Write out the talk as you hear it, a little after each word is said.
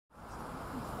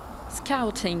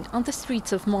Scouting on the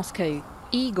streets of Moscow,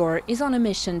 Igor is on a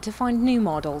mission to find new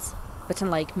models. But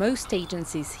unlike most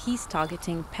agencies, he's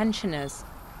targeting pensioners.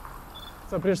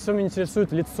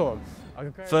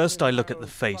 First, I look at the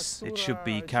face. It should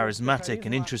be charismatic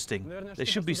and interesting. There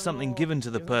should be something given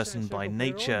to the person by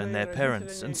nature and their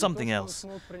parents, and something else.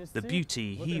 The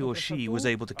beauty he or she was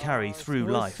able to carry through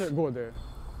life.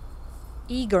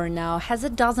 Igor now has a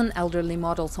dozen elderly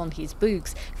models on his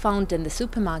books, found in the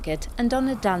supermarket and on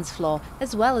a dance floor,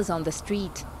 as well as on the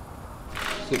street.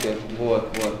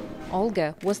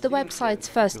 Olga was the website's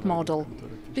first model.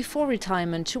 Before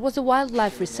retirement, she was a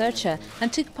wildlife researcher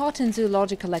and took part in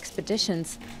zoological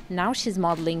expeditions. Now she's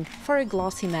modeling for a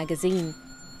glossy magazine.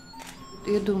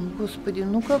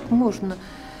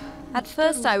 At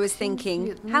first I was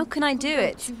thinking, how can I do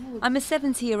it? I'm a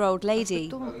 70-year-old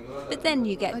lady. But then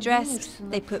you get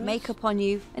dressed, they put makeup on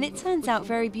you, and it turns out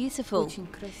very beautiful.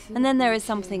 And then there is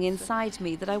something inside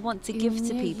me that I want to give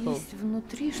to people.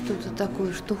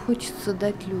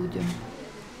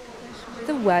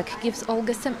 The work gives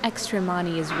Olga some extra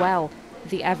money as well.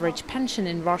 The average pension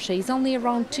in Russia is only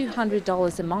around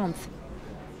 $200 a month.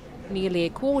 Nearly a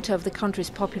quarter of the country's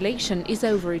population is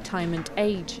over retirement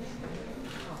age.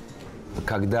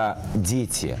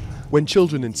 When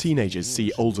children and teenagers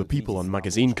see older people on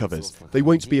magazine covers, they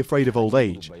won't be afraid of old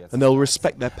age, and they'll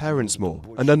respect their parents more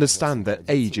and understand that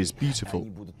age is beautiful.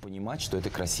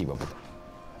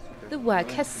 The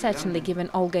work has certainly given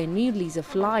Olga a new lease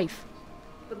of life.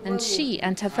 And she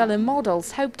and her fellow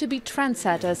models hope to be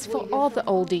trendsetters for all the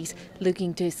oldies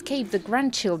looking to escape the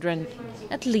grandchildren,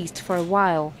 at least for a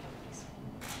while.